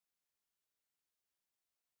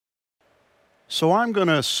So I'm going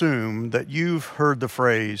to assume that you've heard the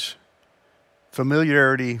phrase,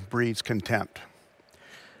 familiarity breeds contempt.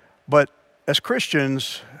 But as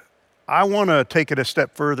Christians, I want to take it a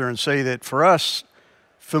step further and say that for us,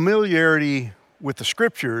 familiarity with the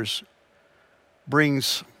Scriptures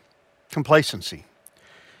brings complacency.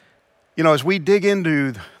 You know, as we dig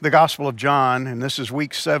into the Gospel of John, and this is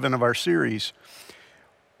week 7 of our series,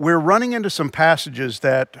 we're running into some passages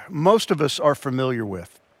that most of us are familiar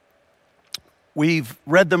with. We've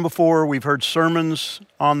read them before, we've heard sermons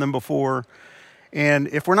on them before, and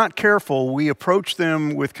if we're not careful, we approach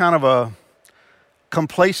them with kind of a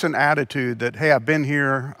complacent attitude that, hey, I've been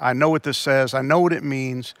here, I know what this says, I know what it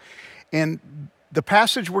means. And the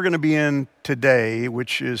passage we're going to be in today,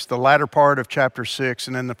 which is the latter part of chapter 6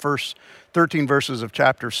 and then the first 13 verses of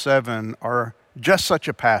chapter 7, are just such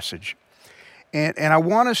a passage. And I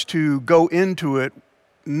want us to go into it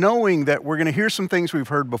knowing that we're going to hear some things we've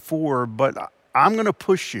heard before, but I'm going to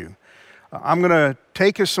push you. I'm going to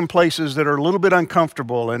take us some places that are a little bit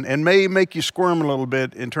uncomfortable and may make you squirm a little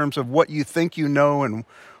bit in terms of what you think you know and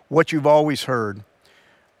what you've always heard.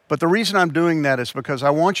 But the reason I'm doing that is because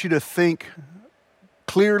I want you to think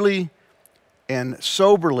clearly and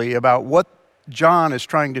soberly about what John is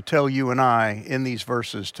trying to tell you and I in these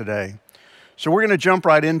verses today. So we're going to jump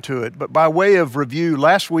right into it. But by way of review,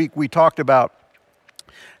 last week we talked about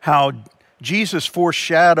how Jesus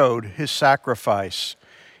foreshadowed his sacrifice.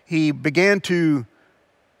 He began to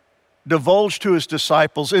divulge to his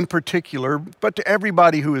disciples in particular, but to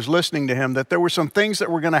everybody who is listening to him, that there were some things that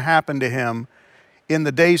were going to happen to him in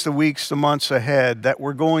the days, the weeks, the months ahead that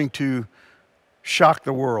were going to shock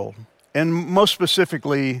the world. And most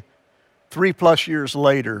specifically, 3+ years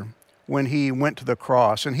later, when he went to the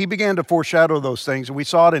cross. And he began to foreshadow those things. And we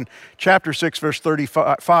saw it in chapter 6, verse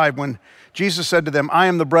 35, when Jesus said to them, I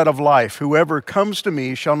am the bread of life. Whoever comes to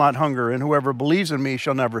me shall not hunger, and whoever believes in me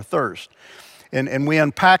shall never thirst. And we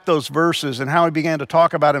unpacked those verses and how he began to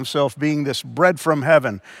talk about himself being this bread from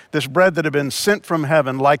heaven, this bread that had been sent from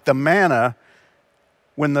heaven, like the manna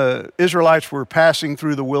when the Israelites were passing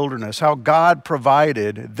through the wilderness, how God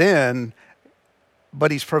provided then, but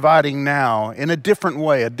he's providing now in a different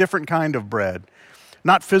way, a different kind of bread.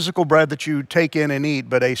 Not physical bread that you take in and eat,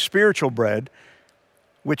 but a spiritual bread,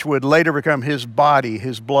 which would later become his body,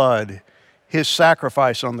 his blood, his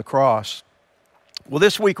sacrifice on the cross. Well,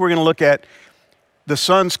 this week we're going to look at the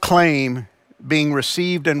Son's claim being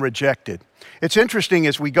received and rejected. It's interesting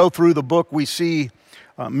as we go through the book, we see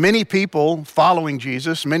many people following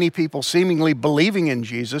Jesus, many people seemingly believing in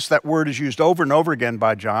Jesus. That word is used over and over again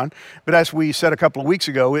by John. But as we said a couple of weeks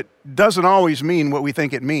ago, it doesn't always mean what we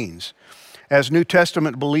think it means. As New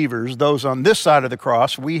Testament believers, those on this side of the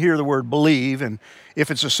cross, we hear the word believe, and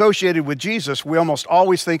if it's associated with Jesus, we almost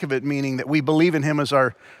always think of it meaning that we believe in him as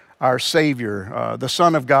our Savior, the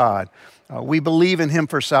Son of God. We believe in him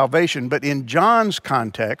for salvation. But in John's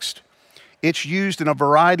context, it's used in a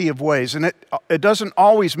variety of ways. And it doesn't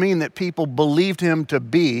always mean that people believed him to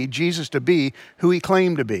be, Jesus to be, who he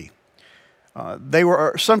claimed to be. They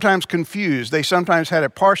were sometimes confused. They sometimes had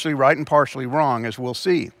it partially right and partially wrong, as we'll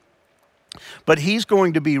see. But he's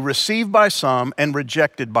going to be received by some and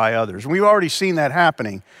rejected by others. We've already seen that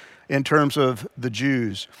happening in terms of the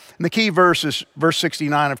Jews. And the key verse is verse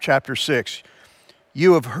 69 of chapter 6.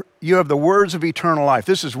 You have the words of eternal life.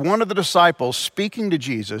 This is one of the disciples speaking to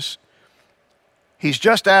Jesus. He's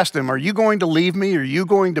just asked them, are you going to leave me? Are you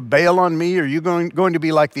going to bail on me? Are you going to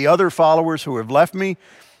be like the other followers who have left me?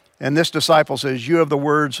 And this disciple says, you have the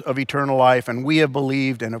words of eternal life, and we have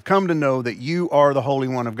believed and have come to know that you are the Holy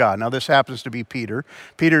One of God. Now, this happens to be Peter.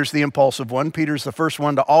 Peter's the impulsive one. Peter's the first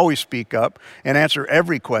one to always speak up and answer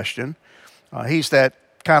every question. He's that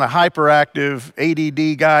kind of hyperactive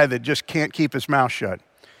ADD guy that just can't keep his mouth shut.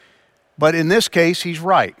 But in this case, he's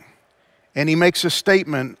right. And he makes a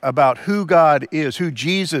statement about who God is, who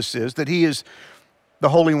Jesus is, that he is the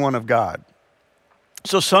Holy One of God.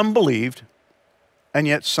 So some believed, and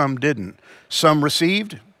yet some didn't. Some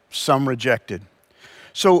received, some rejected.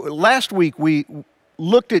 So last week we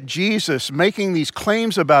looked at Jesus making these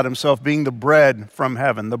claims about himself being the bread from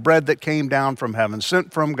heaven, the bread that came down from heaven,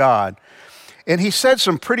 sent from God. And he said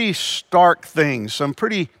some pretty stark things, some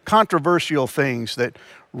pretty controversial things that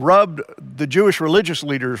rubbed the Jewish religious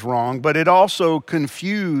leaders wrong, but it also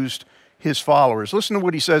confused his followers. Listen to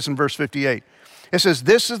what he says in verse 58. It says,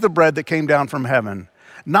 this is the bread that came down from heaven,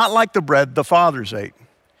 not like the bread the fathers ate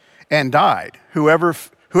and died. Whoever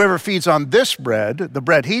feeds on this bread, the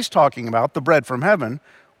bread he's talking about, the bread from heaven,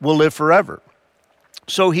 will live forever.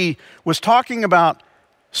 So he was talking about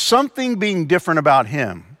something being different about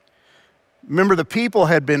him. Remember, the people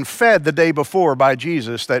had been fed the day before by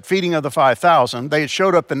Jesus, that feeding of the 5,000. They had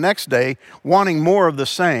showed up the next day wanting more of the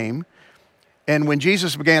same. And when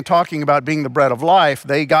Jesus began talking about being the bread of life,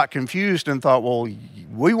 they got confused and thought, well,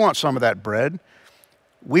 we want some of that bread.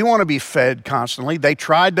 We want to be fed constantly. They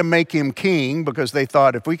tried to make him king because they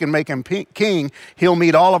thought if we can make him king, he'll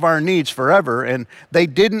meet all of our needs forever. And they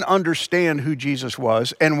didn't understand who Jesus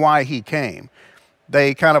was and why he came.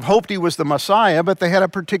 They kind of hoped he was the Messiah, but they had a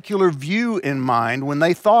particular view in mind when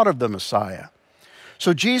they thought of the Messiah.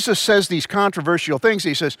 So Jesus says these controversial things.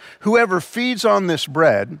 He says, whoever feeds on this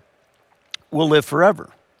bread will live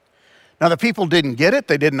forever. Now, the people didn't get it.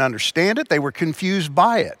 They didn't understand it. They were confused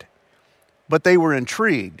by it. But they were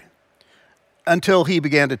intrigued until he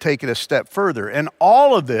began to take it a step further. And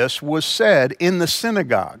all of this was said in the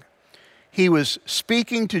synagogue. He was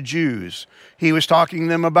speaking to Jews. He was talking to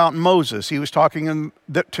them about Moses. He was talking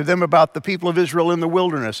to them about the people of Israel in the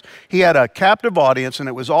wilderness. He had a captive audience, and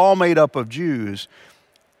it was all made up of Jews.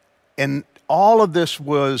 And all of this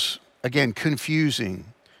was, again, confusing,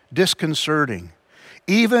 disconcerting,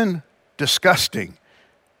 even disgusting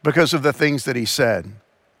because of the things that he said.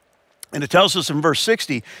 And it tells us in verse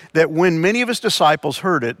 60 that when many of his disciples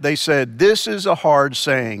heard it, they said, "This is a hard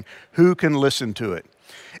saying. Who can listen to it?"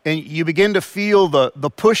 And you begin to feel the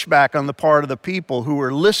pushback on the part of the people who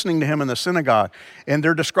were listening to him in the synagogue. And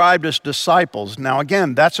they're described as disciples. Now,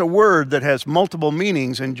 again, that's a word that has multiple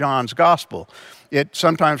meanings in John's gospel. It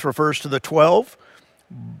sometimes refers to the 12,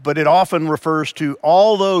 but it often refers to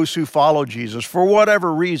all those who follow Jesus for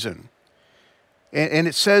whatever reason. And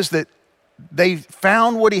it says that they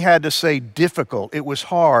found what he had to say difficult. It was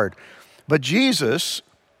hard. But Jesus,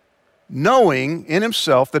 knowing in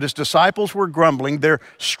himself that his disciples were grumbling, they're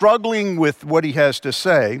struggling with what he has to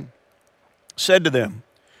say, said to them,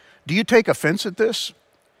 "Do you take offense at this?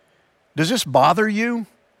 Does this bother you?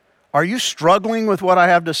 Are you struggling with what I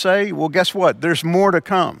have to say? Well, guess what? There's more to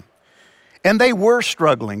come." And they were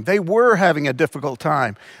struggling. They were having a difficult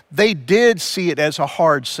time. They did see it as a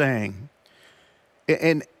hard saying.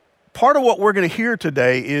 And part of what we're going to hear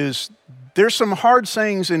today is there's some hard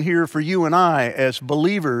sayings in here for you and I as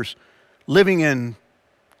believers living in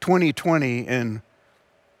 2020 in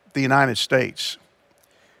the United States.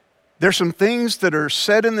 There's some things that are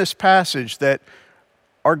said in this passage that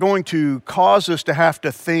are going to cause us to have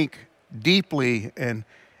to think deeply and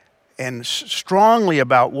strongly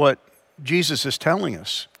about what Jesus is telling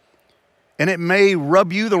us. And it may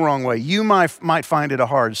rub you the wrong way. You might find it a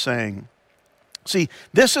hard saying. See,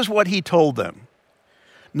 this is what he told them.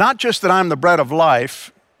 Not just that I'm the bread of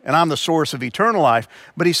life and I'm the source of eternal life,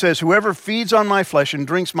 but he says, whoever feeds on my flesh and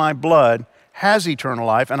drinks my blood has eternal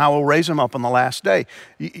life, and I will raise him up on the last day.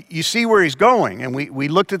 You see where he's going, and we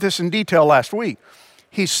looked at this in detail last week.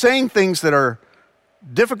 He's saying things that are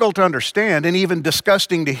difficult to understand and even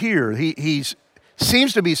disgusting to hear. He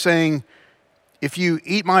seems to be saying, if you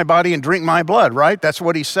eat my body and drink my blood, right? That's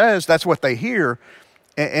what he says. That's what they hear,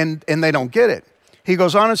 and they don't get it. He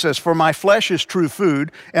goes on and says, for my flesh is true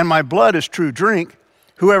food, and my blood is true drink.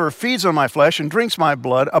 Whoever feeds on my flesh and drinks my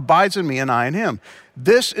blood abides in me, and I in him.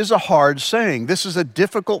 This is a hard saying. This is a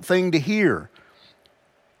difficult thing to hear.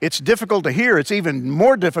 It's difficult to hear. It's even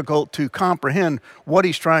more difficult to comprehend what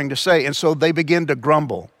he's trying to say. And so they begin to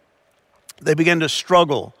grumble. They begin to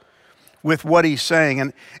struggle with what he's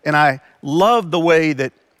saying. And I love the way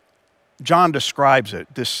that John describes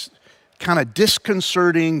it, this kind of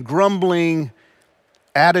disconcerting, grumbling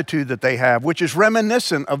attitude that they have, which is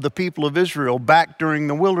reminiscent of the people of Israel back during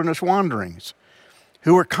the wilderness wanderings,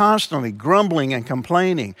 who are constantly grumbling and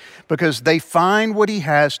complaining because they find what he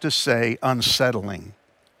has to say unsettling.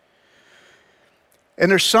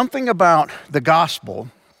 And there's something about the gospel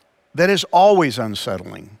that is always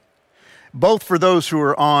unsettling, both for those who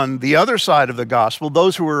are on the other side of the gospel,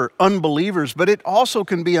 those who are unbelievers, but it also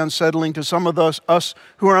can be unsettling to some of us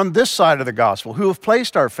who are on this side of the gospel, who have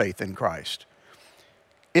placed our faith in Christ.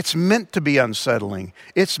 It's meant to be unsettling.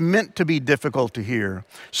 It's meant to be difficult to hear.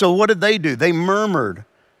 So what did they do? They murmured,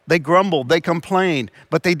 they grumbled, they complained,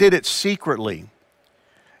 but they did it secretly.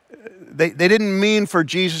 They didn't mean for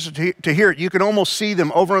Jesus to hear it. You can almost see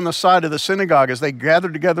them over on the side of the synagogue as they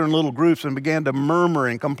gathered together in little groups and began to murmur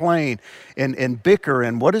and complain and bicker.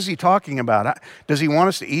 And what is he talking about? Does he want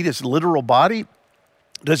us to eat his literal body?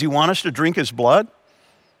 Does he want us to drink his blood?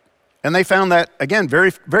 And they found that, again,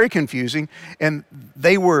 very, very confusing. And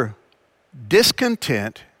they were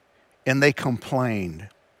discontent and they complained.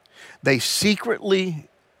 They secretly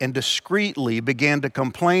and discreetly began to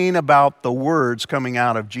complain about the words coming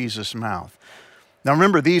out of Jesus' mouth. Now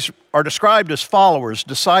remember, these are described as followers,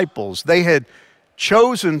 disciples. They had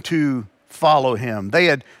chosen to follow him. They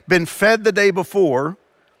had been fed the day before.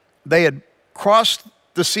 They had crossed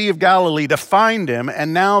the Sea of Galilee to find him,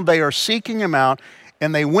 and now they are seeking him out,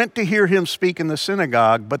 and they went to hear him speak in the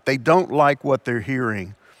synagogue, but they don't like what they're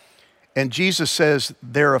hearing. And Jesus says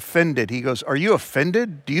they're offended. He goes, "Are you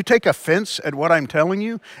offended? Do you take offense at what I'm telling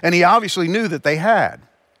you?" And he obviously knew that they had.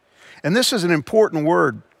 And this is an important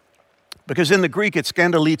word because in the Greek it's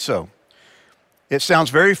skandalizo. It sounds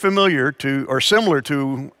very familiar to, or similar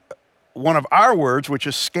to, one of our words, which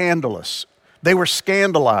is scandalous. They were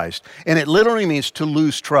scandalized, and it literally means to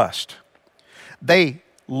lose trust. They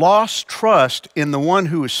lost trust in the one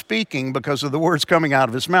who was speaking because of the words coming out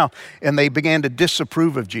of his mouth, and they began to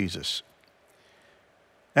disapprove of Jesus.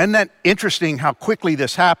 Isn't that interesting how quickly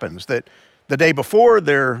this happens? That the day before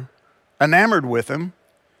they're enamored with him,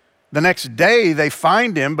 the next day they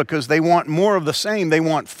find him because they want more of the same. They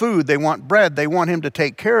want food, they want bread, they want him to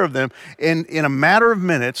take care of them. And in a matter of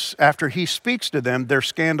minutes after he speaks to them, they're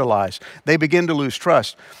scandalized. They begin to lose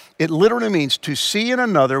trust. It literally means to see in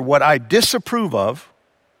another what I disapprove of.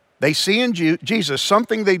 They see in Jesus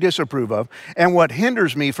something they disapprove of, and what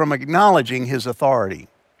hinders me from acknowledging his authority.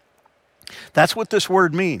 That's what this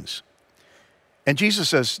word means. And Jesus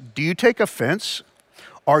says, do you take offense?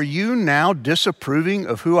 Are you now disapproving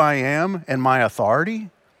of who I am and my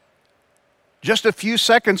authority? Just a few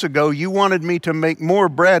seconds ago, you wanted me to make more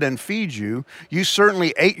bread and feed you. You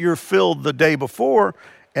certainly ate your fill the day before,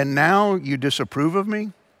 and now you disapprove of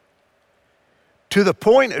me? To the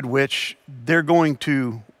point at which they're going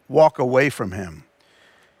to walk away from him.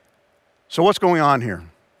 So what's going on here?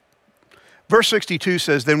 Verse 62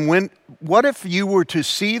 says, then what if you were to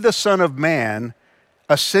see the Son of Man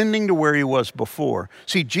ascending to where he was before?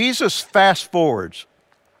 See, Jesus fast forwards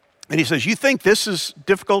and he says, you think this is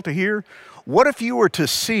difficult to hear? What if you were to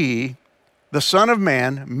see the Son of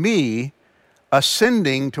Man, me,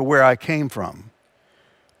 ascending to where I came from?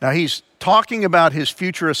 Now he's talking about his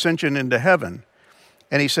future ascension into heaven,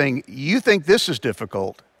 and he's saying, you think this is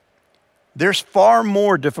difficult? There's far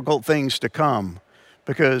more difficult things to come,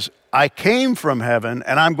 because I came from heaven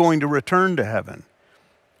and I'm going to return to heaven.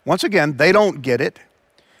 Once again, they don't get it.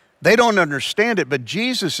 They don't understand it, but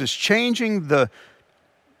Jesus is changing the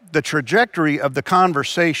trajectory of the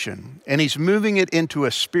conversation, and he's moving it into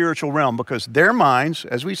a spiritual realm, because their minds,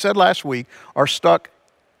 as we said last week, are stuck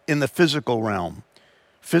in the physical realm,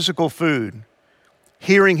 physical food,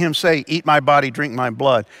 hearing him say, eat my body, drink my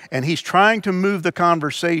blood. And he's trying to move the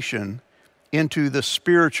conversation into the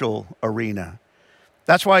spiritual arena.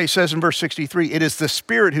 That's why he says in verse 63, it is the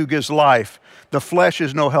Spirit who gives life. The flesh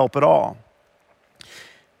is no help at all.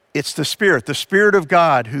 It's the Spirit of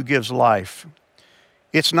God who gives life.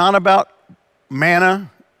 It's not about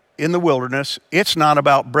manna in the wilderness. It's not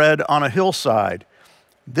about bread on a hillside.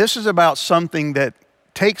 This is about something that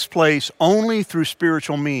takes place only through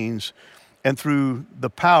spiritual means and through the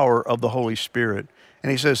power of the Holy Spirit.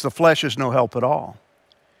 And he says the flesh is no help at all.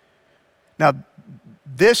 Now,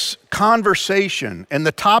 this conversation and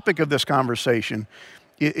the topic of this conversation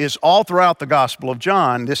is all throughout the Gospel of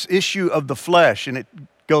John, this issue of the flesh, and it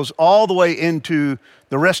goes all the way into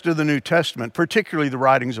the rest of the New Testament, particularly the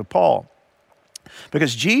writings of Paul.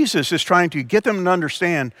 Because Jesus is trying to get them to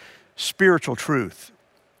understand spiritual truth.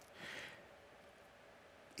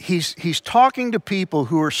 He's talking to people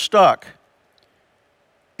who are stuck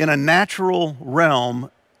in a natural realm,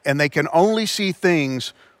 and they can only see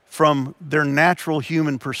things from their natural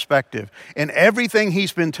human perspective. And everything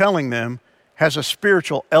he's been telling them has a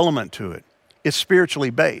spiritual element to it. It's spiritually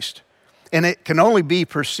based. And it can only be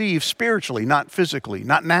perceived spiritually, not physically,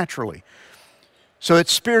 not naturally. So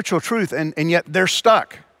it's spiritual truth, and yet they're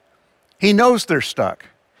stuck. He knows they're stuck.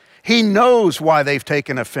 He knows why they've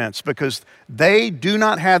taken offense, because they do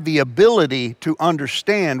not have the ability to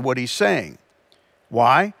understand what he's saying.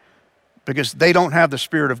 Why? Because they don't have the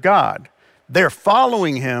Spirit of God. They're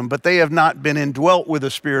following him, but they have not been indwelt with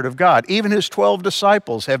the Spirit of God. Even his 12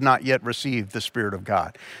 disciples have not yet received the Spirit of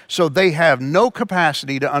God. So they have no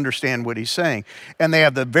capacity to understand what he's saying. And they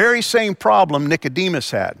have the very same problem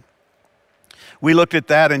Nicodemus had. We looked at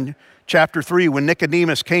that in chapter 3 when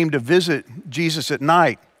Nicodemus came to visit Jesus at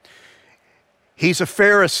night. He's a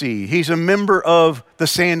Pharisee. He's a member of the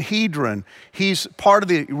Sanhedrin. He's part of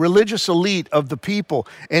the religious elite of the people.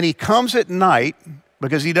 And he comes at night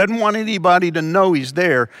because he doesn't want anybody to know he's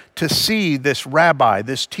there, to see this rabbi,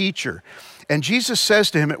 this teacher. And Jesus says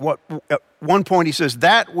to him at one point, he says,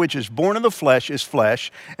 that which is born of the flesh is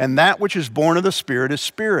flesh, and that which is born of the Spirit is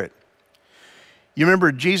spirit. You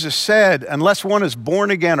remember Jesus said, unless one is born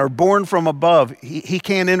again or born from above, he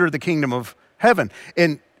can't enter the kingdom of heaven.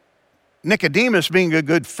 And Nicodemus, being a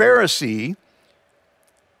good Pharisee,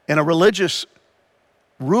 And a religious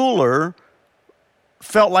ruler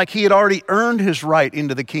felt like he had already earned his right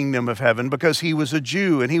into the kingdom of heaven because he was a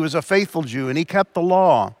Jew and he was a faithful Jew and he kept the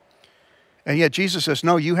law. And yet Jesus says,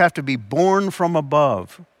 no, you have to be born from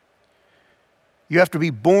above. You have to be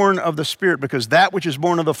born of the Spirit, because that which is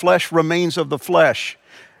born of the flesh remains of the flesh.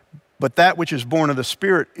 But that which is born of the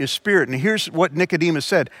Spirit is spirit. And here's what Nicodemus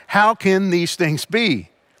said: how can these things be?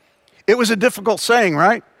 It was a difficult saying,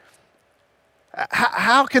 right?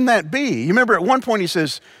 How can that be? You remember at one point he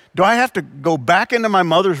says, do I have to go back into my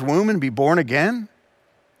mother's womb and be born again?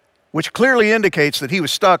 Which clearly indicates that he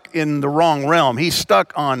was stuck in the wrong realm. He's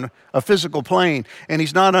stuck on a physical plane, and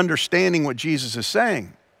he's not understanding what Jesus is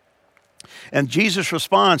saying. And Jesus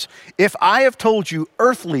responds, if I have told you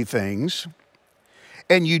earthly things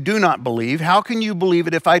and you do not believe, how can you believe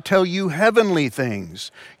it if I tell you heavenly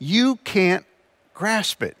things? You can't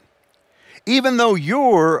grasp it. Even though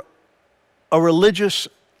you're a religious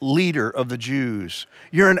leader of the Jews,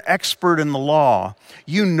 you're an expert in the law,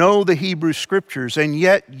 you know the Hebrew scriptures, and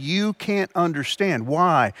yet you can't understand.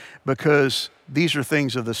 Why? Because these are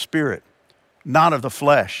things of the Spirit, not of the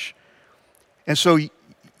flesh. And so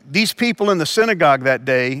these people in the synagogue that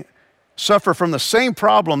day suffer from the same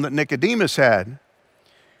problem that Nicodemus had.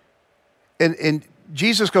 And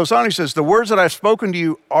Jesus goes on, he says, the words that I've spoken to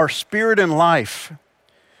you are spirit and life.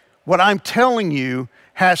 What I'm telling you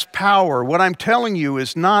has power. What I'm telling you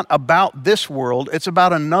is not about this world, it's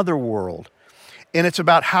about another world. And it's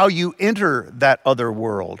about how you enter that other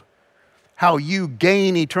world, how you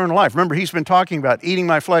gain eternal life. Remember, he's been talking about eating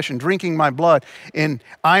my flesh and drinking my blood, and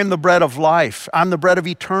I am the bread of life. I'm the bread of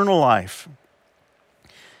eternal life.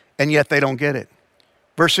 And yet they don't get it.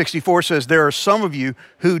 Verse 64 says, there are some of you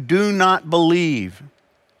who do not believe.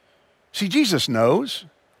 See, Jesus knows.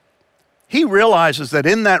 He realizes that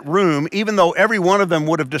in that room, even though every one of them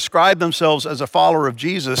would have described themselves as a follower of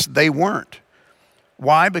Jesus, they weren't.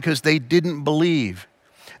 Why? Because they didn't believe.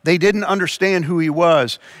 They didn't understand who he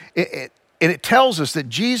was. And it tells us that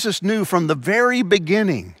Jesus knew from the very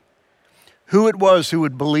beginning who it was who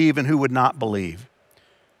would believe and who would not believe.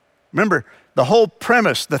 Remember, the whole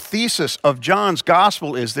premise, the thesis of John's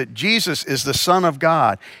gospel is that Jesus is the Son of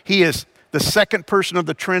God. He is the second person of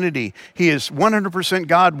the Trinity. He is 100%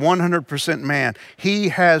 God, 100% man. He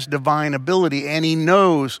has divine ability, and he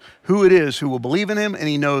knows who it is who will believe in him, and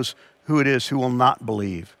he knows who it is who will not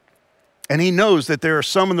believe. And he knows that there are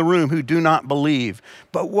some in the room who do not believe.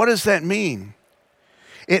 But what does that mean?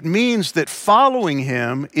 It means that following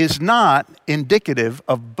him is not indicative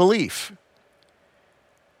of belief.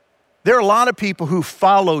 There are a lot of people who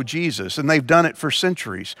follow Jesus, and they've done it for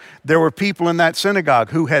centuries. There were people in that synagogue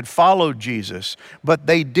who had followed Jesus, but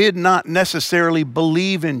they did not necessarily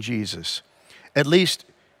believe in Jesus, at least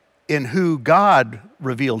in who God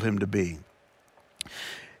revealed him to be.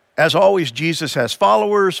 As always, Jesus has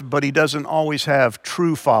followers, but he doesn't always have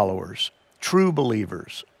true followers, true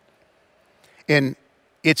believers. And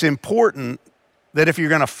it's important that if you're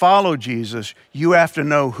going to follow Jesus, you have to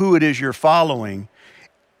know who it is you're following.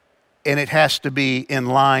 And it has to be in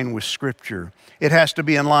line with Scripture. It has to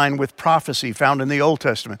be in line with prophecy found in the Old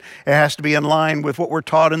Testament. It has to be in line with what we're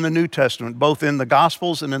taught in the New Testament, both in the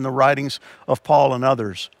Gospels and in the writings of Paul and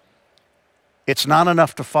others. It's not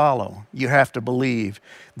enough to follow. You have to believe.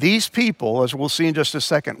 These people, as we'll see in just a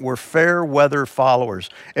second, were fair weather followers.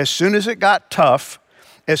 As soon as it got tough,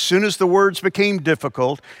 as soon as the words became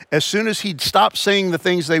difficult, as soon as he'd stopped saying the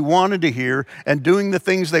things they wanted to hear and doing the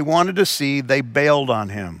things they wanted to see, they bailed on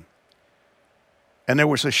him. And there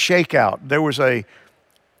was a shakeout. There was a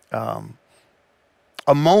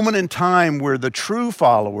moment in time where the true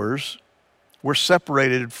followers were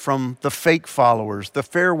separated from the fake followers, the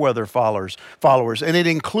fair weather followers, and it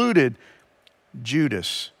included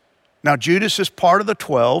Judas. Now, Judas is part of the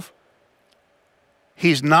 12.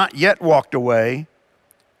 He's not yet walked away,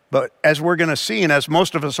 but as we're going to see, and as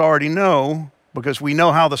most of us already know, because we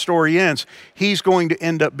know how the story ends, he's going to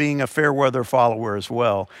end up being a fair weather follower as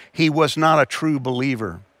well. He was not a true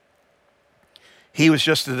believer. He was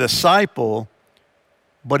just a disciple,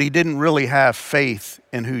 but he didn't really have faith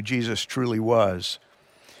in who Jesus truly was.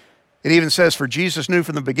 It even says, for Jesus knew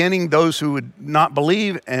from the beginning those who would not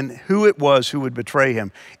believe and who it was who would betray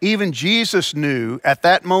him. Even Jesus knew at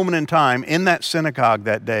that moment in time, in that synagogue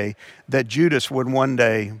that day, that Judas would one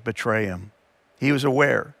day betray him. He was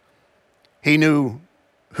aware. He knew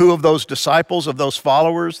who of those disciples, of those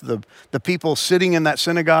followers, the people sitting in that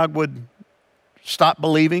synagogue would stop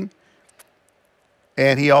believing.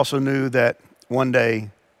 And he also knew that one day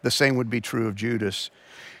the same would be true of Judas.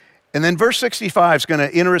 And then verse 65 is going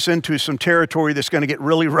to enter us into some territory that's going to get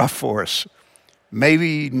really rough for us.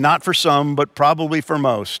 Maybe not for some, but probably for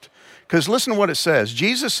most. Because listen to what it says.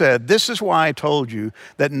 Jesus said, "This is why I told you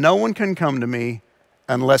that no one can come to me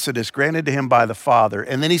unless it is granted to him by the Father."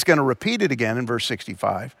 And then he's going to repeat it again in verse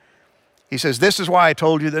 65. He says, "This is why I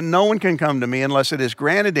told you that no one can come to me unless it is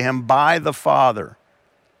granted to him by the Father."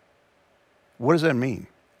 What does that mean?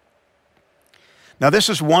 Now, this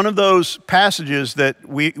is one of those passages that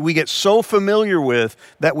we get so familiar with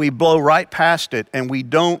that we blow right past it and we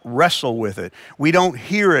don't wrestle with it. We don't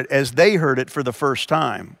hear it as they heard it for the first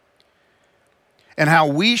time. And how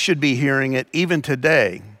we should be hearing it even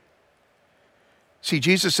today. See,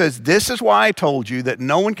 Jesus says, "This is why I told you that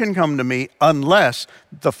no one can come to me unless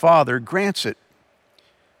the Father grants it."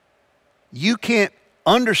 You can't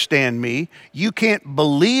understand me. You can't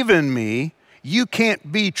believe in me. You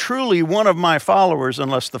can't be truly one of my followers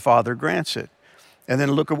unless the Father grants it. And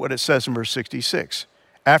then look at what it says in verse 66.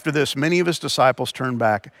 After this, many of his disciples turned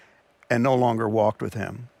back and no longer walked with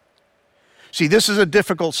him. See, this is a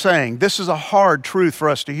difficult saying. This is a hard truth for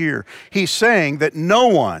us to hear. He's saying that no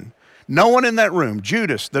one in that room,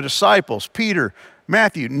 Judas, the disciples, Peter,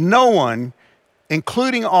 Matthew, no one,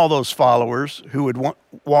 including all those followers who would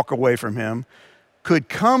walk away from him, could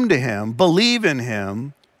come to him, believe in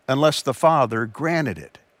him, unless the Father granted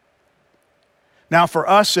it. Now, for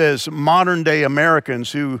us as modern day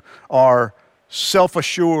Americans who are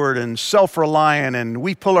self-assured and self-reliant and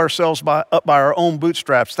we pull ourselves up by our own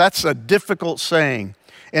bootstraps, that's a difficult saying.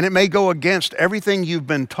 And it may go against everything you've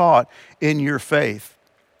been taught in your faith.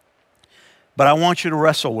 But I want you to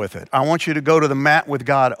wrestle with it. I want you to go to the mat with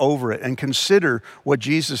God over it and consider what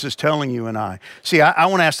Jesus is telling you and I. See, I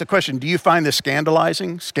want to ask the question, do you find this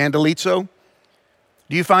scandalizing, scandalizo?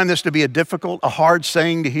 Do you find this to be a hard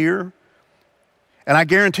saying to hear? And I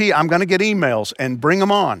guarantee you, I'm going to get emails and bring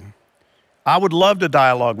them on. I would love to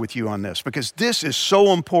dialogue with you on this because this is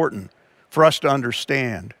so important for us to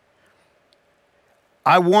understand.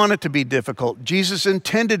 I want it to be difficult. Jesus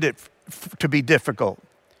intended it to be difficult.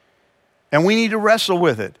 And we need to wrestle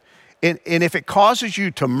with it. And if it causes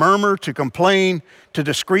you to murmur, to complain, to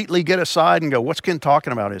discreetly get aside and go, "What's Ken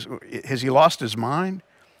talking about? Has he lost his mind?"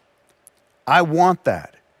 I want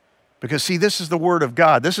that. Because see, this is the word of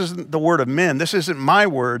God. This isn't the word of men. This isn't my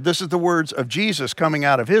word. This is the words of Jesus coming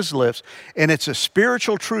out of his lips. And it's a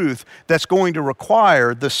spiritual truth that's going to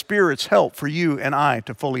require the Spirit's help for you and I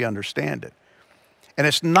to fully understand it. And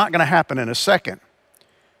it's not going to happen in a second.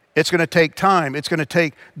 It's going to take time. It's going to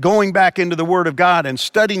take going back into the Word of God and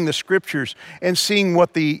studying the Scriptures and seeing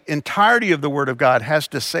what the entirety of the Word of God has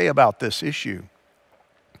to say about this issue.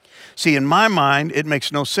 See, in my mind, it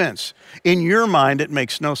makes no sense. In your mind, it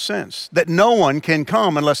makes no sense that no one can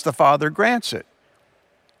come unless the Father grants it.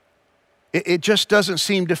 It just doesn't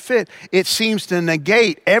seem to fit. It seems to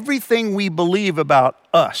negate everything we believe about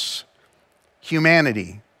us,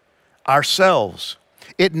 humanity, ourselves.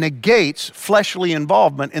 It negates fleshly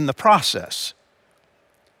involvement in the process.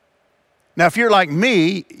 Now, if you're like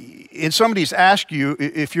me, and somebody's asked you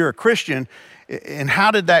if you're a Christian, and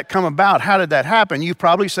how did that come about? How did that happen? You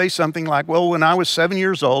probably say something like, "Well, when I was 7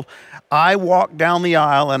 years old, I walked down the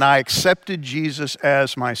aisle and I accepted Jesus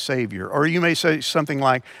as my Savior." Or you may say something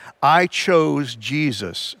like, "I chose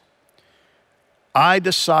Jesus. I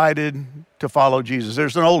decided to follow Jesus."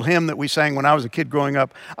 There's an old hymn that we sang when I was a kid growing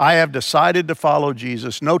up. "I have decided to follow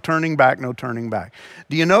Jesus. No turning back, no turning back."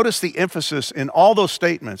 Do you notice the emphasis in all those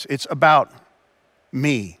statements? It's about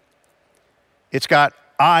me. It's got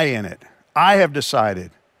I in it. I have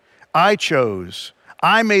decided. I chose.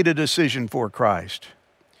 I made a decision for Christ.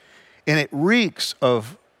 And it reeks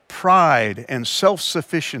of pride and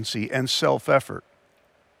self-sufficiency and self-effort.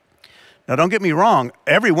 Now, don't get me wrong.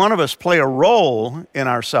 Every one of us play a role in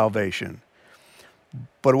our salvation.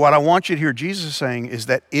 But what I want you to hear Jesus saying is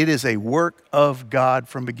that it is a work of God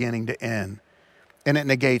from beginning to end. And it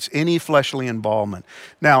negates any fleshly involvement.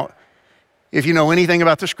 Now, if you know anything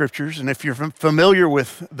about the Scriptures, and if you're familiar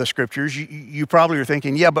with the Scriptures, you probably are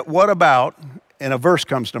thinking, yeah, but what about, and a verse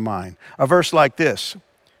comes to mind, a verse like this,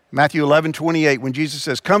 Matthew 11:28, when Jesus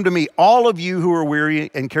says, "Come to me, all of you who are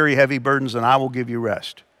weary and carry heavy burdens, and I will give you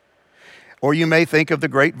rest." Or you may think of the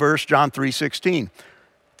great verse, John 3:16,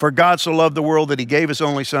 "For God so loved the world that he gave his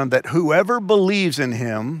only Son, that whoever believes in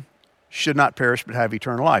him should not perish but have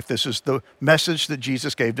eternal life." This is the message that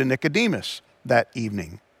Jesus gave to Nicodemus that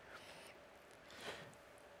evening.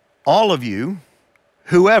 All of you,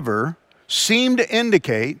 whoever, seem to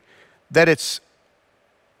indicate that it's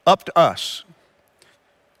up to us.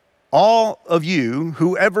 All of you,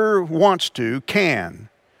 whoever wants to, can.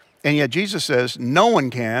 And yet Jesus says no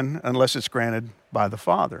one can unless it's granted by the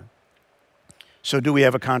Father. So do we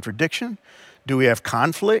have a contradiction? Do we have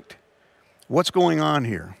conflict? What's going on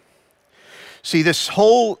here? See, this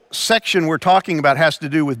whole section we're talking about has to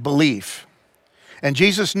do with belief. And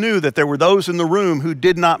Jesus knew that there were those in the room who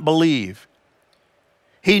did not believe.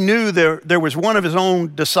 He knew there was one of his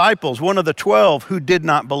own disciples, one of the 12, who did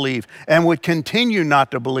not believe and would continue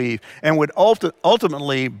not to believe and would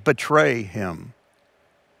ultimately betray him.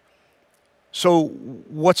 So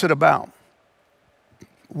what's it about?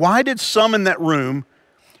 Why did some in that room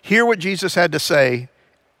hear what Jesus had to say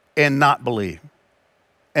and not believe?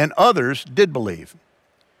 And others did believe.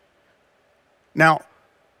 Now,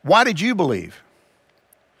 why did you believe?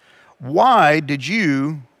 Why did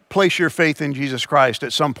you place your faith in Jesus Christ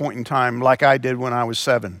at some point in time like I did when I was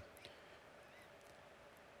 7?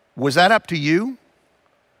 Was that up to you?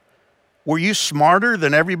 Were you smarter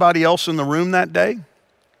than everybody else in the room that day?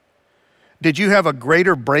 Did you have a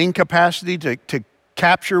greater brain capacity to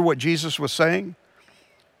capture what Jesus was saying?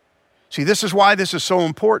 See, this is why this is so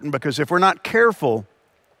important, because if we're not careful,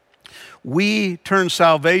 we turn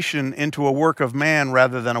salvation into a work of man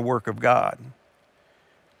rather than a work of God.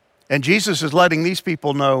 And Jesus is letting these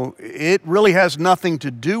people know it really has nothing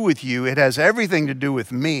to do with you. It has everything to do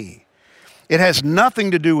with me. It has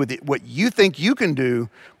nothing to do with what you think you can do,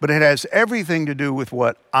 but it has everything to do with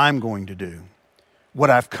what I'm going to do, what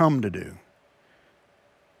I've come to do.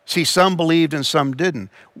 See, some believed and some didn't.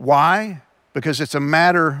 Why? Because it's a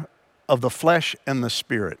matter of the flesh and the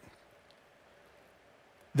spirit.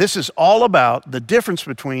 This is all about the difference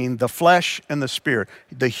between the flesh and the spirit.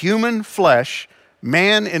 The human flesh,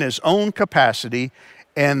 man in his own capacity,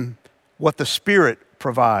 and what the Spirit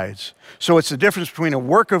provides. So it's the difference between a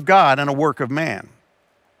work of God and a work of man.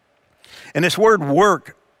 And this word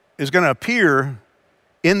work is going to appear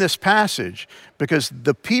in this passage because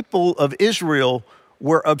the people of Israel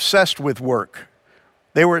were obsessed with work.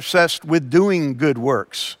 They were obsessed with doing good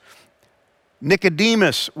works.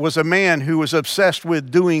 Nicodemus was a man who was obsessed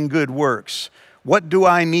with doing good works. What do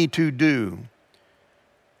I need to do?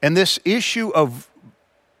 And this issue of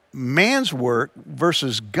man's work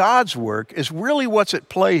versus God's work is really what's at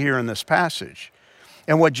play here in this passage.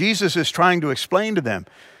 And what Jesus is trying to explain to them.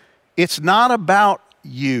 It's not about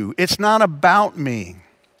you. It's not about me.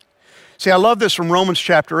 See, I love this from Romans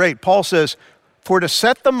chapter 8. Paul says, "For to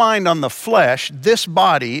set the mind on the flesh, this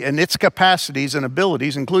body and its capacities and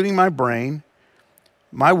abilities, including my brain,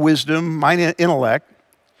 my wisdom, my intellect,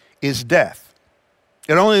 is death."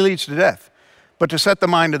 It only leads to death. But to set the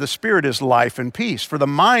mind of the Spirit is life and peace. For the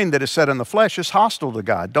mind that is set on the flesh is hostile to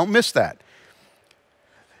God. Don't miss that.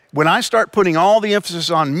 When I start putting all the emphasis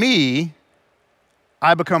on me,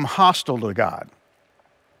 I become hostile to God.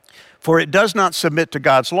 For it does not submit to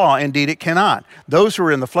God's law. Indeed, it cannot. Those who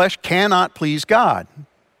are in the flesh cannot please God.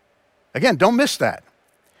 Again, don't miss that.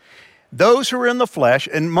 Those who are in the flesh,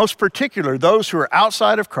 and most particular, those who are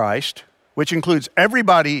outside of Christ, which includes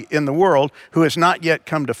everybody in the world who has not yet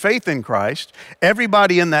come to faith in Christ.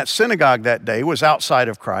 Everybody in that synagogue that day was outside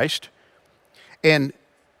of Christ. And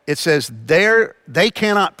it says they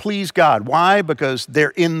cannot please God. Why? Because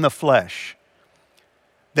they're in the flesh.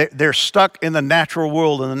 They're stuck in the natural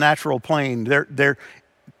world, in the natural plane. They're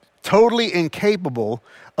totally incapable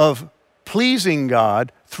of pleasing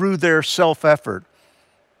God through their self-effort.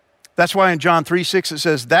 That's why in John 3:6 it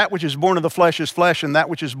says, "That which is born of the flesh is flesh, and that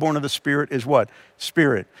which is born of the Spirit is" what?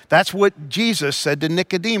 Spirit. That's what Jesus said to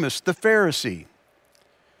Nicodemus, the Pharisee.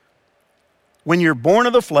 When you're born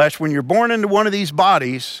of the flesh, when you're born into one of these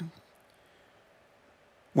bodies,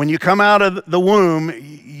 when you come out of the womb,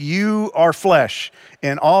 you are flesh,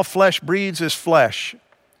 and all flesh breeds is flesh,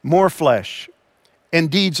 more flesh, and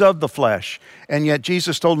deeds of the flesh. And yet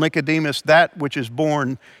Jesus told Nicodemus, that which is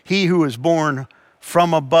born, he who is born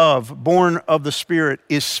from above, born of the Spirit,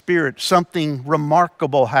 is spirit. Something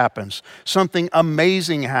remarkable happens. Something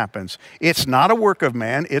amazing happens. It's not a work of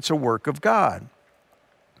man, it's a work of God.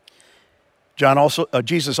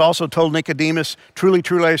 Jesus also told Nicodemus, "Truly,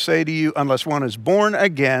 truly, I say to you, unless one is born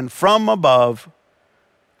again from above,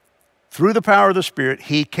 through the power of the Spirit,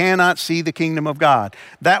 he cannot see the kingdom of God."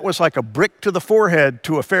 That was like a brick to the forehead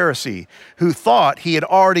to a Pharisee who thought he had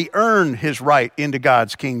already earned his right into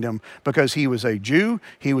God's kingdom because he was a Jew,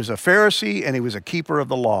 he was a Pharisee, and he was a keeper of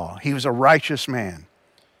the law. He was a righteous man.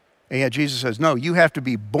 And yet Jesus says, no, you have to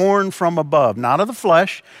be born from above, not of the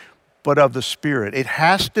flesh, but of the Spirit. It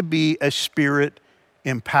has to be a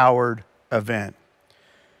Spirit-empowered event.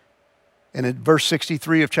 And in verse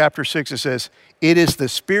 63 of chapter 6, it says, "It is the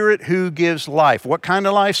Spirit who gives life." What kind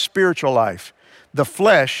of life? Spiritual life. "The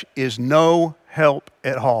flesh is no help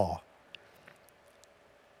at all."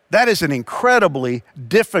 That is an incredibly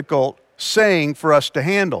difficult saying for us to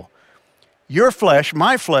handle. Your flesh,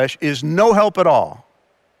 my flesh, is no help at all.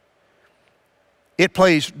 It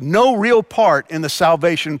plays no real part in the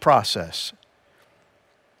salvation process.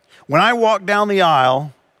 When I walked down the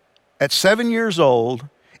aisle at 7 years old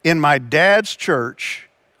in my dad's church,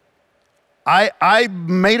 I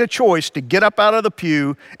made a choice to get up out of the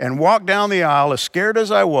pew and walk down the aisle as scared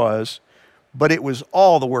as I was, but it was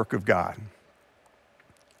all the work of God.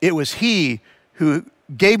 It was He who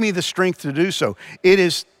gave me the strength to do so. It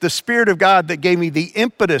is the Spirit of God that gave me the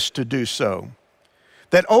impetus to do so,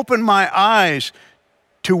 that opened my eyes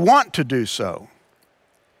to want to do so.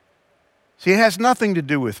 See, it has nothing to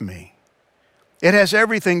do with me. It has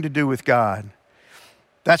everything to do with God.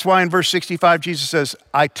 That's why in verse 65, Jesus says,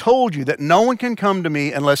 I told you that no one can come to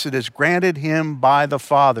me unless it is granted him by the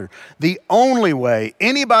Father. The only way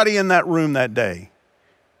anybody in that room that day,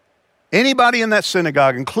 anybody in that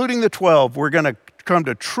synagogue, including the 12, were going to come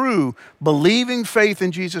to true believing faith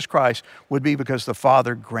in Jesus Christ would be because the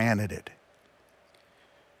Father granted it.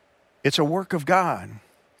 It's a work of God.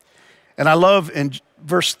 And I love in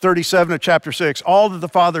verse 37 of chapter 6, all that the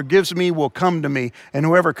Father gives me will come to me, and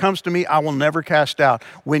whoever comes to me I will never cast out.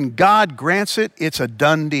 When God grants it, it's a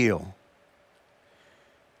done deal.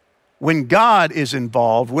 When God is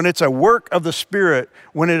involved, when it's a work of the Spirit,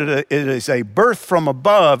 when it is a birth from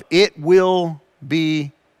above, it will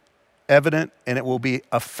be evident and it will be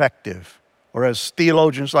effective, or as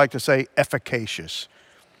theologians like to say, efficacious.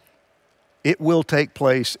 It will take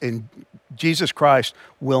place, and Jesus Christ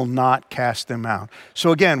will not cast them out.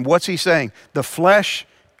 So again, what's he saying? The flesh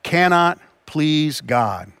cannot please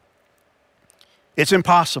God. It's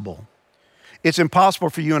impossible. It's impossible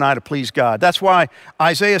for you and I to please God. That's why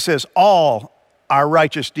Isaiah says all our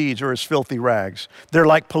righteous deeds are as filthy rags. They're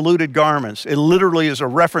like polluted garments. It literally is a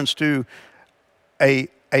reference to a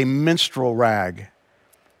menstrual rag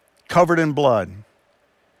covered in blood.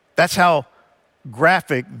 That's how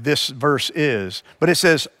graphic this verse is. But it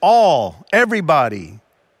says all, everybody,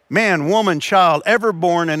 man, woman, child, ever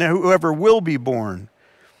born and whoever will be born.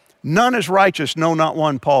 None is righteous, no, not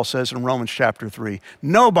one, Paul says in Romans chapter 3.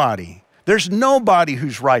 Nobody. There's nobody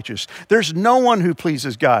who's righteous. There's no one who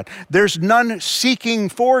pleases God. There's none seeking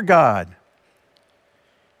for God.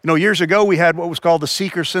 You know, years ago we had what was called the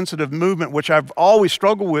seeker-sensitive movement, which I've always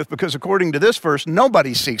struggled with because according to this verse,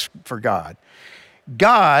 nobody seeks for God.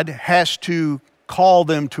 God has to call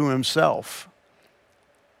them to himself.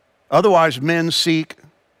 Otherwise, men seek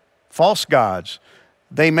false gods.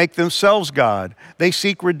 They make themselves God. They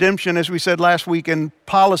seek redemption, as we said last week, in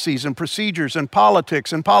policies and procedures and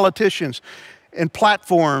politics and politicians and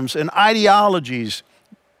platforms and ideologies.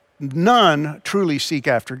 None truly seek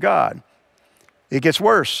after God. It gets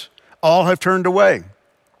worse. All have turned away.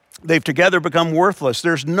 They've together become worthless.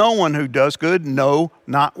 There's no one who does good, no,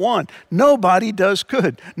 not one. Nobody does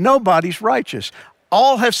good. Nobody's righteous.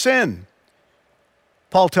 All have sinned,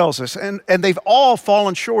 Paul tells us, and they've all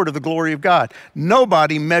fallen short of the glory of God.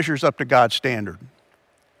 Nobody measures up to God's standard.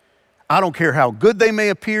 I don't care how good they may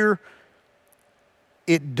appear,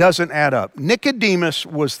 it doesn't add up. Nicodemus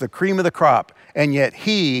was the cream of the crop, and yet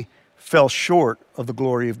he fell short of the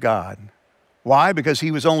glory of God. Why? Because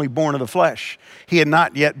he was only born of the flesh. He had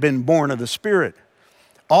not yet been born of the Spirit.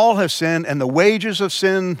 All have sinned, and the wages of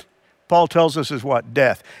sin, Paul tells us, is what?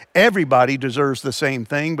 Death. Everybody deserves the same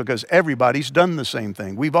thing because everybody's done the same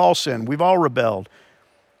thing. We've all sinned. We've all rebelled.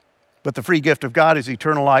 But the free gift of God is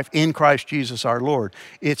eternal life in Christ Jesus our Lord.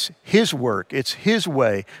 It's his work. It's his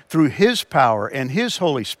way through his power and his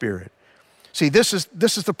Holy Spirit. See, this is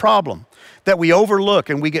the problem that we overlook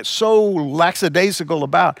and we get so lackadaisical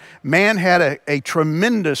about. Man had a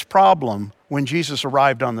tremendous problem when Jesus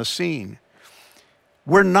arrived on the scene.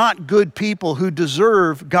 We're not good people who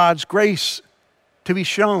deserve God's grace to be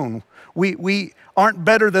shown. We aren't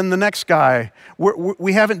better than the next guy.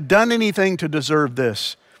 We haven't done anything to deserve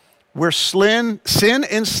this. We're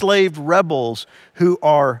sin-enslaved rebels who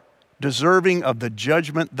are deserving of the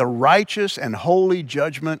judgment, the righteous and holy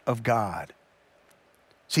judgment of God.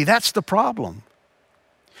 See, that's the problem.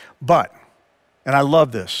 But, and I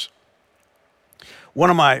love this, one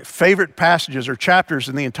of my favorite passages or chapters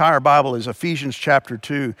in the entire Bible is Ephesians chapter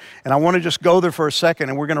 2. And I want to just go there for a second,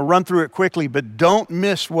 and we're going to run through it quickly, but don't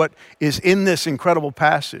miss what is in this incredible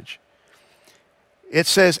passage. It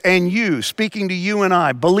says, and you, speaking to you and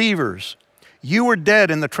I, believers, you were dead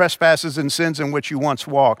in the trespasses and sins in which you once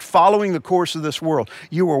walked, following the course of this world.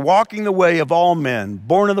 You were walking the way of all men,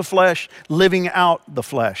 born of the flesh, living out the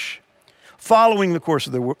flesh, following the course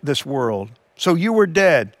of this world. So you were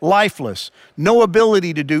dead, lifeless, no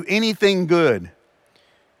ability to do anything good.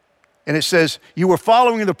 And it says, you were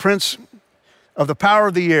following the prince of the power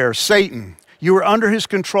of the air, Satan. You were under his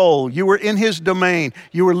control. You were in his domain.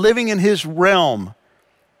 You were living in his realm.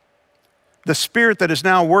 the spirit that is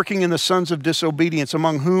now working in the sons of disobedience,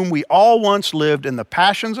 among whom we all once lived in the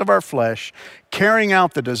passions of our flesh, carrying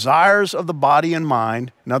out the desires of the body and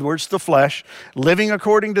mind, in other words, the flesh, living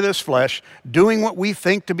according to this flesh, doing what we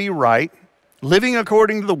think to be right, living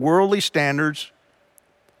according to the worldly standards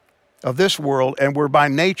of this world, and we're by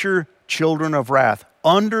nature children of wrath,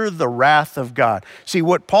 under the wrath of God. See,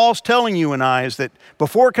 what Paul's telling you and I is that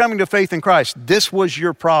before coming to faith in Christ, this was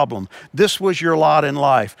your problem. This was your lot in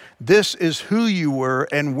life. This is who you were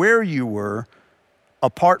and where you were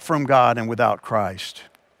apart from God and without Christ,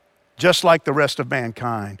 just like the rest of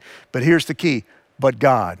mankind. But here's the key, but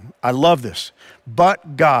God. I love this.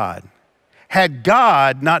 But God. Had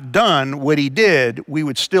God not done what he did, we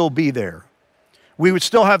would still be there. We would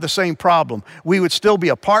still have the same problem. We would still be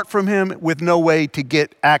apart from him with no way to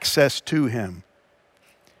get access to him.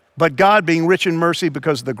 But God, being rich in mercy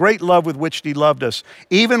because of the great love with which he loved us,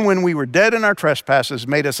 even when we were dead in our trespasses,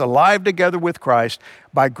 made us alive together with Christ.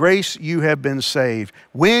 By grace you have been saved.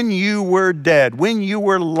 When you were dead, when you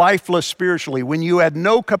were lifeless spiritually, when you had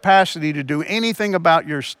no capacity to do anything about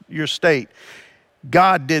your state,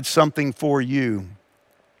 God did something for you.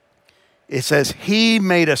 It says he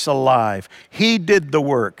made us alive. He did the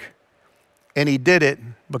work, and he did it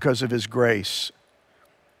because of his grace.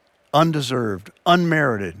 Undeserved,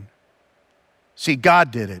 unmerited. See,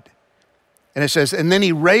 God did it. And it says, and then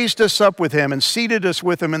he raised us up with him and seated us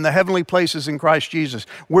with him in the heavenly places in Christ Jesus.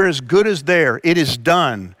 We're as good as there. It is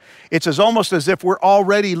done. It's almost as if we're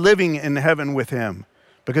already living in heaven with him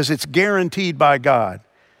because it's guaranteed by God,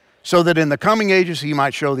 so that in the coming ages he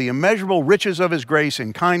might show the immeasurable riches of his grace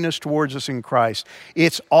and kindness towards us in Christ.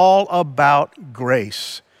 It's all about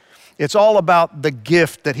grace. It's all about the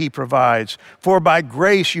gift that he provides. For by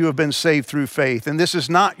grace you have been saved through faith, and this is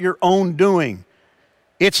not your own doing.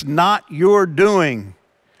 It's not your doing.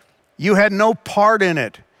 You had no part in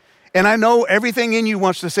it. And I know everything in you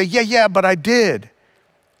wants to say, yeah, but I did.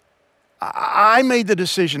 I made the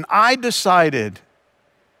decision. I decided.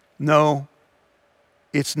 No.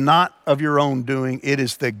 It's not of your own doing. It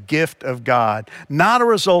is the gift of God, not a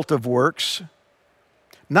result of works,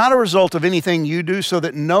 not a result of anything you do, so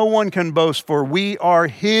that no one can boast, for we are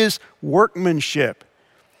his workmanship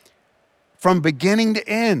from beginning to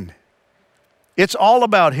end. It's all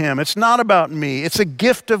about him. It's not about me. It's a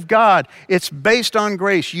gift of God. It's based on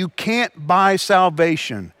grace. You can't buy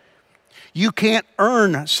salvation. You can't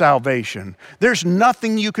earn salvation. There's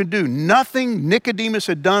nothing you could do. Nothing Nicodemus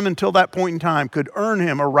had done until that point in time could earn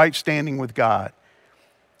him a right standing with God,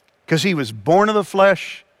 because he was born of the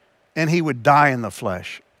flesh and he would die in the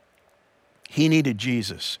flesh. He needed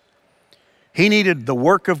Jesus. He needed the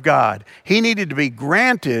work of God. He needed to be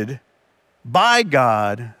granted by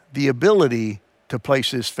God the ability to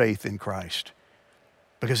place his faith in Christ,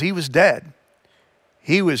 because he was dead.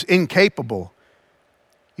 He was incapable.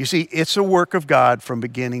 You see, it's a work of God from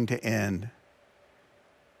beginning to end.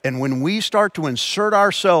 And when we start to insert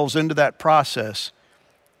ourselves into that process,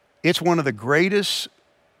 it's one of the greatest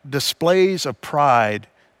displays of pride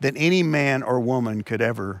that any man or woman could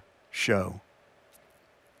ever show.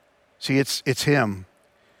 See, it's him.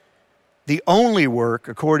 The only work,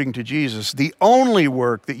 according to Jesus, the only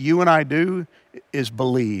work that you and I do is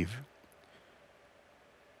believe.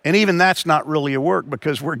 And even that's not really a work,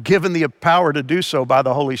 because we're given the power to do so by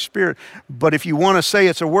the Holy Spirit. But if you want to say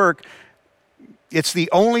it's a work, it's the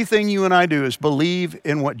only thing you and I do is believe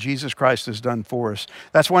in what Jesus Christ has done for us.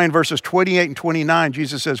 That's why in verses 28 and 29,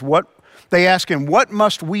 Jesus says, they ask him, what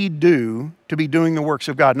must we do to be doing the works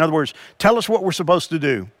of God? In other words, tell us what we're supposed to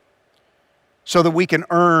do so that we can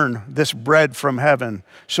earn this bread from heaven,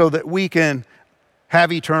 so that we can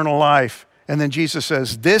have eternal life. And then Jesus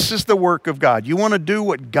says, this is the work of God. You want to do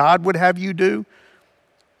what God would have you do?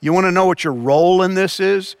 You want to know what your role in this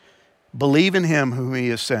is? Believe in him whom he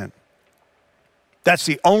has sent. That's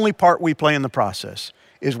the only part we play in the process,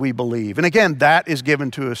 is we believe. And again, that is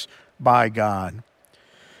given to us by God.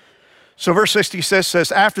 So verse 66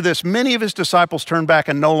 says, after this, many of his disciples turned back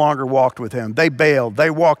and no longer walked with him. They bailed.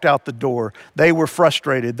 They walked out the door. They were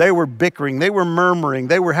frustrated. They were bickering. They were murmuring.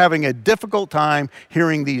 They were having a difficult time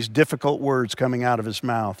hearing these difficult words coming out of his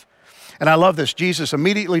mouth. And I love this. Jesus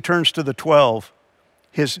immediately turns to the 12,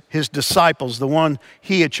 his disciples, the one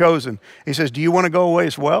he had chosen. He says, do you want to go away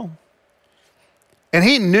as well? And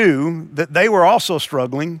he knew that they were also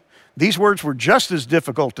struggling. These words were just as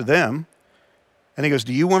difficult to them. And he goes,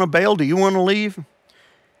 do you want to bail? Do you want to leave?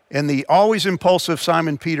 And the always impulsive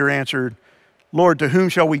Simon Peter answered, Lord, to whom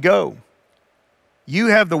shall we go? You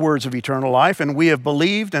have the words of eternal life, and we have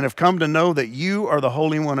believed and have come to know that you are the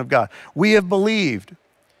Holy One of God. We have believed.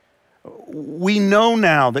 We know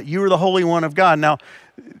now that you are the Holy One of God. Now,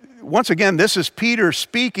 once again, this is Peter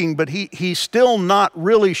speaking, but he's still not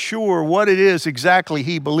really sure what it is exactly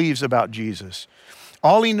he believes about Jesus.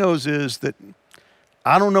 All he knows is that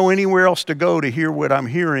I don't know anywhere else to go to hear what I'm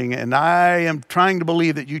hearing, and I am trying to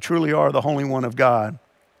believe that you truly are the Holy One of God.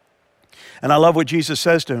 And I love what Jesus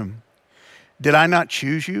says to him. Did I not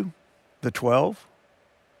choose you, the 12?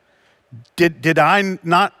 Did I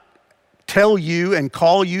not tell you and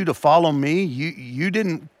call you to follow me? You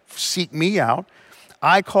didn't seek me out.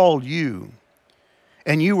 I called you,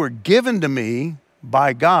 and you were given to me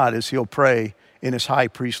by God, as he'll pray in his high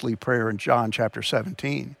priestly prayer in John chapter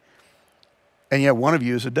 17. And yet one of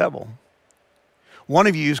you is a devil. One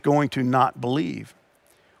of you is going to not believe.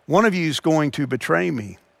 One of you is going to betray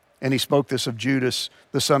me. And he spoke this of Judas,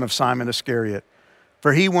 the son of Simon Iscariot.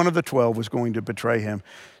 For he, one of the 12, was going to betray him.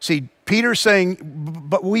 See, Peter's saying,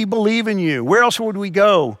 but we believe in you. Where else would we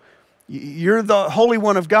go? You're the Holy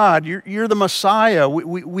One of God. You're the Messiah.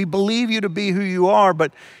 We believe you to be who you are,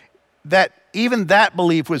 but even that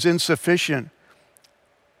belief was insufficient.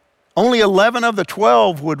 Only 11 of the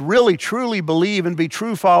 12 would really, truly believe and be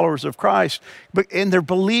true followers of Christ, and their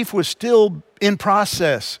belief was still in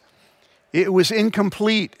process. It was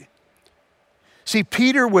incomplete. See,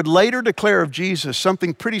 Peter would later declare of Jesus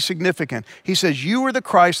something pretty significant. He says, you are the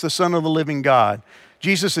Christ, the Son of the living God.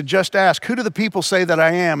 Jesus had just asked, who do the people say that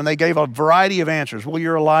I am? And they gave a variety of answers. Well,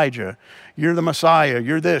 you're Elijah. You're the Messiah.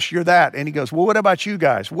 You're this, you're that. And he goes, well, what about you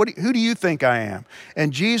guys? Who do you think I am?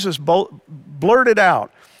 And Jesus blurted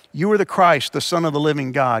out, you are the Christ, the Son of the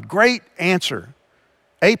living God. Great answer.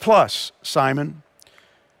 A+, Simon.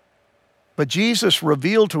 But Jesus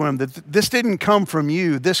revealed to him that this didn't come from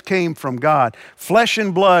you, this came from God. Flesh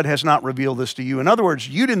and blood has not revealed this to you. In other words,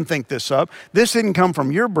 you didn't think this up. This didn't come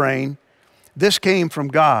from your brain. This came from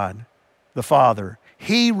God, the Father.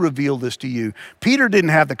 He revealed this to you. Peter didn't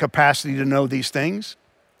have the capacity to know these things.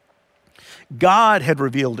 God had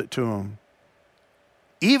revealed it to him.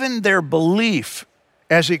 Even their belief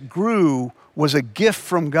as it grew was a gift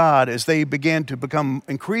from God as they began to become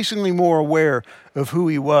increasingly more aware of who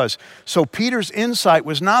he was. So Peter's insight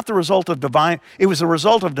was not the result of it was the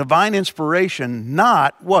result of divine inspiration,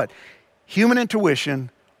 not what? Human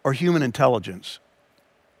intuition or human intelligence.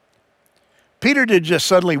 Peter did just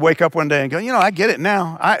suddenly wake up one day and go, I get it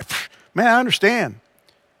now. I understand.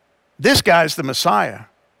 This guy's the Messiah.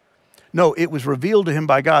 No, it was revealed to him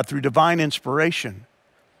by God through divine inspiration.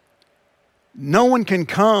 No one can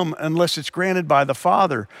come unless it's granted by the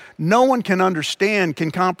Father. No one can understand,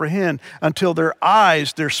 can comprehend until their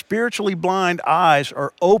spiritually blind eyes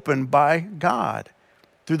are opened by God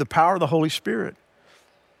through the power of the Holy Spirit.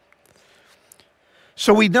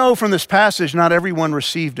 So we know from this passage, not everyone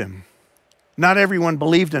received him. Not everyone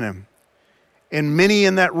believed in him. And many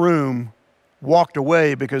in that room walked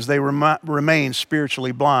away because they remained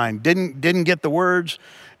spiritually blind. Didn't get the words,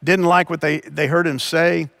 didn't like what they heard him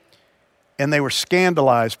say, and they were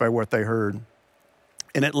scandalized by what they heard.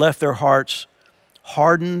 And it left their hearts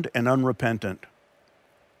hardened and unrepentant.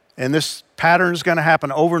 And this pattern is going to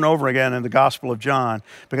happen over and over again in the Gospel of John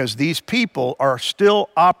because these people are still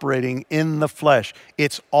operating in the flesh.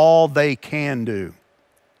 It's all they can do.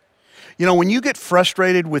 When you get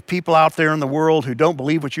frustrated with people out there in the world who don't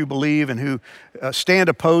believe what you believe and who stand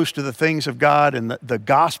opposed to the things of God and the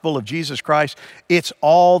gospel of Jesus Christ, it's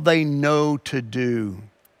all they know to do.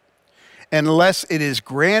 Unless it is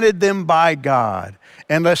granted them by God,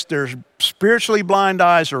 unless their spiritually blind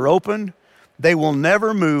eyes are opened, they will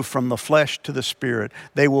never move from the flesh to the spirit.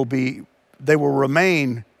 They will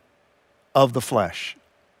remain of the flesh.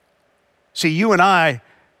 See, you and I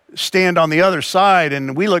stand on the other side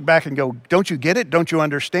and we look back and go, don't you get it? Don't you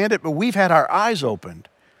understand it? But we've had our eyes opened.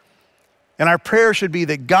 And our prayer should be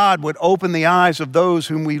that God would open the eyes of those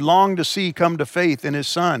whom we long to see come to faith in his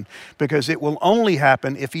Son, because it will only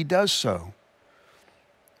happen if he does so.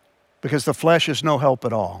 Because the flesh is no help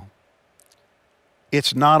at all.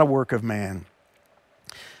 It's not a work of man.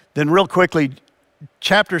 Then real quickly,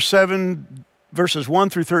 chapter 7, verses 1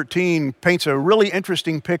 through 13 paints a really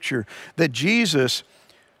interesting picture that Jesus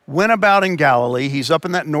went about in Galilee. He's up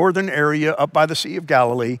in that northern area up by the Sea of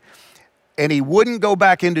Galilee, and he wouldn't go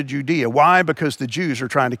back into Judea. Why? Because the Jews are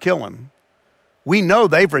trying to kill him. We know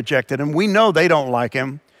they've rejected him. We know they don't like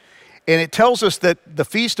him. And it tells us that the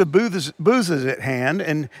Feast of Booths is at hand,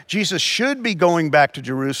 and Jesus should be going back to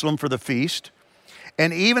Jerusalem for the feast.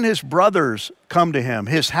 And even his brothers come to him,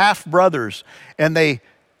 his half-brothers, and they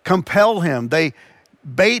compel him. They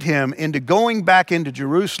bait him into going back into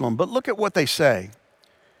Jerusalem. But look at what they say.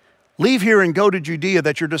 Leave here and go to Judea,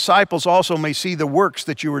 that your disciples also may see the works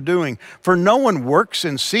that you are doing. For no one works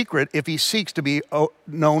in secret if he seeks to be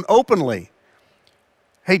known openly.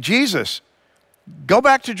 Hey, Jesus, go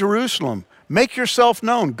back to Jerusalem. Make yourself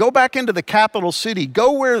known. Go back into the capital city.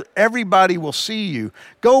 Go where everybody will see you.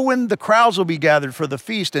 Go when the crowds will be gathered for the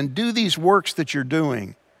feast and do these works that you're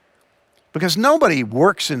doing. Because nobody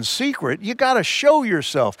works in secret. You got to show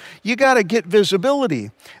yourself. You got to get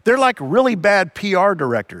visibility. They're like really bad PR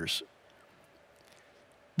directors.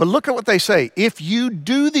 But look at what they say. If you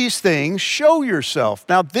do these things, show yourself.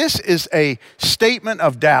 Now, this is a statement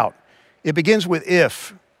of doubt. It begins with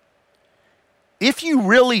if. If you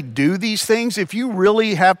really do these things, if you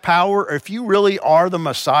really have power, or if you really are the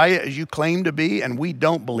Messiah as you claim to be, and we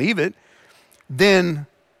don't believe it, then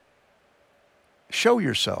show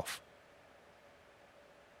yourself.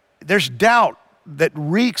 There's doubt that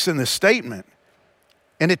reeks in this statement.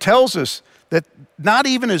 And it tells us that not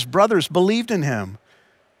even his brothers believed in him.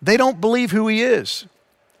 They don't believe who he is.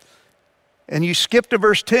 And you skip to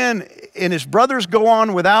verse 10, and his brothers go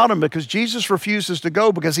on without him because Jesus refuses to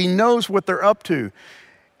go because he knows what they're up to.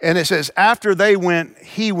 And it says, after they went,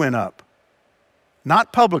 he went up.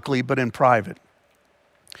 Not publicly, but in private.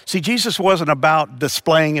 See, Jesus wasn't about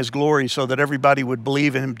displaying his glory so that everybody would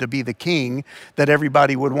believe in him to be the king, that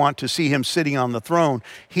everybody would want to see him sitting on the throne.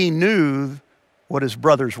 He knew what his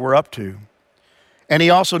brothers were up to. And he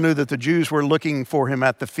also knew that the Jews were looking for him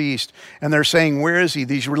at the feast. And they're saying, where is he?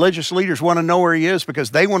 These religious leaders want to know where he is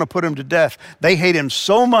because they want to put him to death. They hate him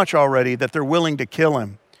so much already that they're willing to kill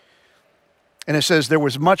him. And it says there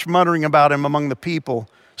was much muttering about him among the people.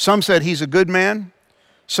 Some said he's a good man.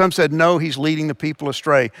 Some said, no, he's leading the people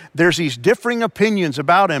astray. There's these differing opinions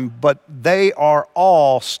about him, but they are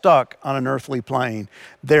all stuck on an earthly plane.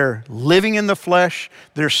 They're living in the flesh.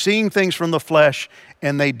 They're seeing things from the flesh,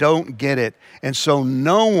 and they don't get it. And so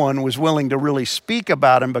no one was willing to really speak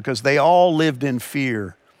about him because they all lived in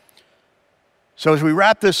fear. So as we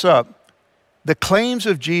wrap this up, the claims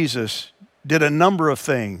of Jesus did a number of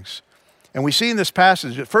things. And we see in this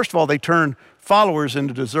passage that, first of all, they turned followers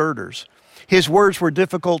into deserters. His words were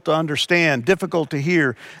difficult to understand, difficult to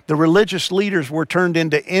hear. The religious leaders were turned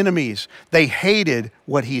into enemies. They hated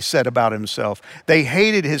what he said about himself. They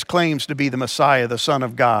hated his claims to be the Messiah, the Son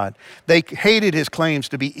of God. They hated his claims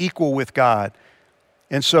to be equal with God.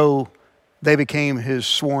 And so they became his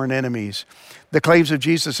sworn enemies. The claims of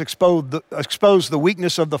Jesus exposed the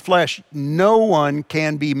weakness of the flesh. No one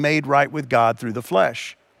can be made right with God through the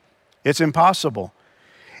flesh. It's impossible.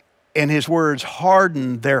 And his words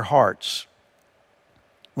hardened their hearts.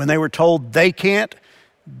 When they were told they can't,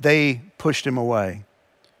 they pushed him away.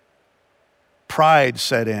 Pride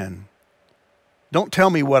set in. Don't tell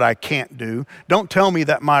me what I can't do. Don't tell me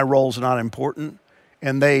that my role's not important.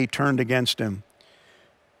 And they turned against him.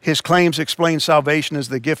 His claims explain salvation as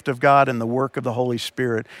the gift of God and the work of the Holy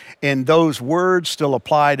Spirit. And those words still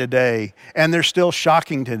apply today. And they're still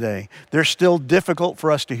shocking today. They're still difficult for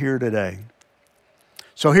us to hear today.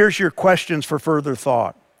 So here's your questions for further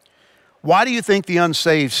thought. Why do you think the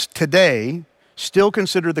unsaved today still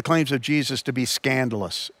consider the claims of Jesus to be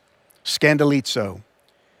scandalous, scandalizo?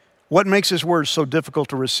 What makes his words so difficult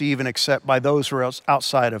to receive and accept by those who are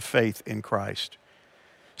outside of faith in Christ?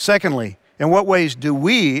 Secondly, in what ways do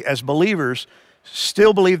we as believers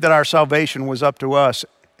still believe that our salvation was up to us,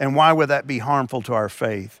 and why would that be harmful to our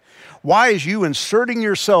faith? Why is you inserting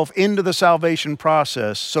yourself into the salvation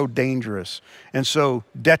process so dangerous and so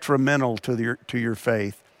detrimental to your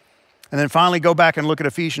faith? And then finally, go back and look at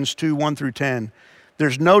Ephesians 2, 1 through 10.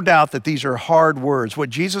 There's no doubt that these are hard words. What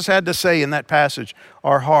Jesus had to say in that passage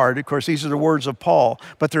are hard. Of course, these are the words of Paul,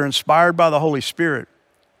 but they're inspired by the Holy Spirit.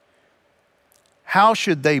 How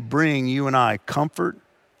should they bring you and I comfort,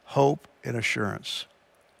 hope, and assurance?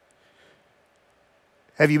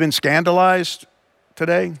 Have you been scandalized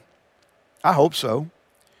today? I hope so.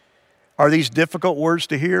 Are these difficult words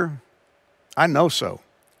to hear? I know so.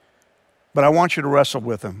 But I want you to wrestle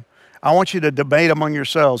with them. I want you to debate among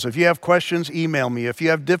yourselves. If you have questions, email me. If you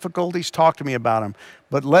have difficulties, talk to me about them.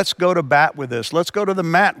 But let's go to bat with this. Let's go to the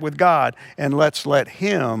mat with God, and let's let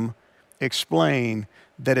him explain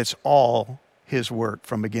that it's all his work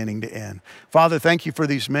from beginning to end. Father, thank you for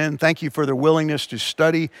these men. Thank you for their willingness to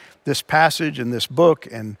study this passage and this book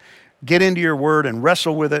and get into your word and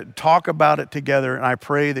wrestle with it, talk about it together. And I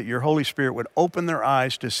pray that your Holy Spirit would open their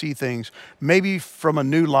eyes to see things maybe from a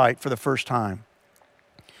new light for the first time.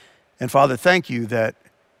 And Father, thank you that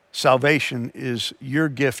salvation is your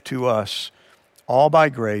gift to us, all by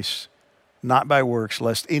grace, not by works,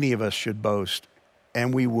 lest any of us should boast.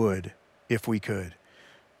 And we would if we could.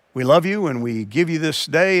 We love you, and we give you this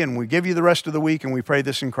day, and we give you the rest of the week, and we pray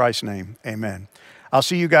this in Christ's name. Amen. I'll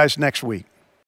see you guys next week.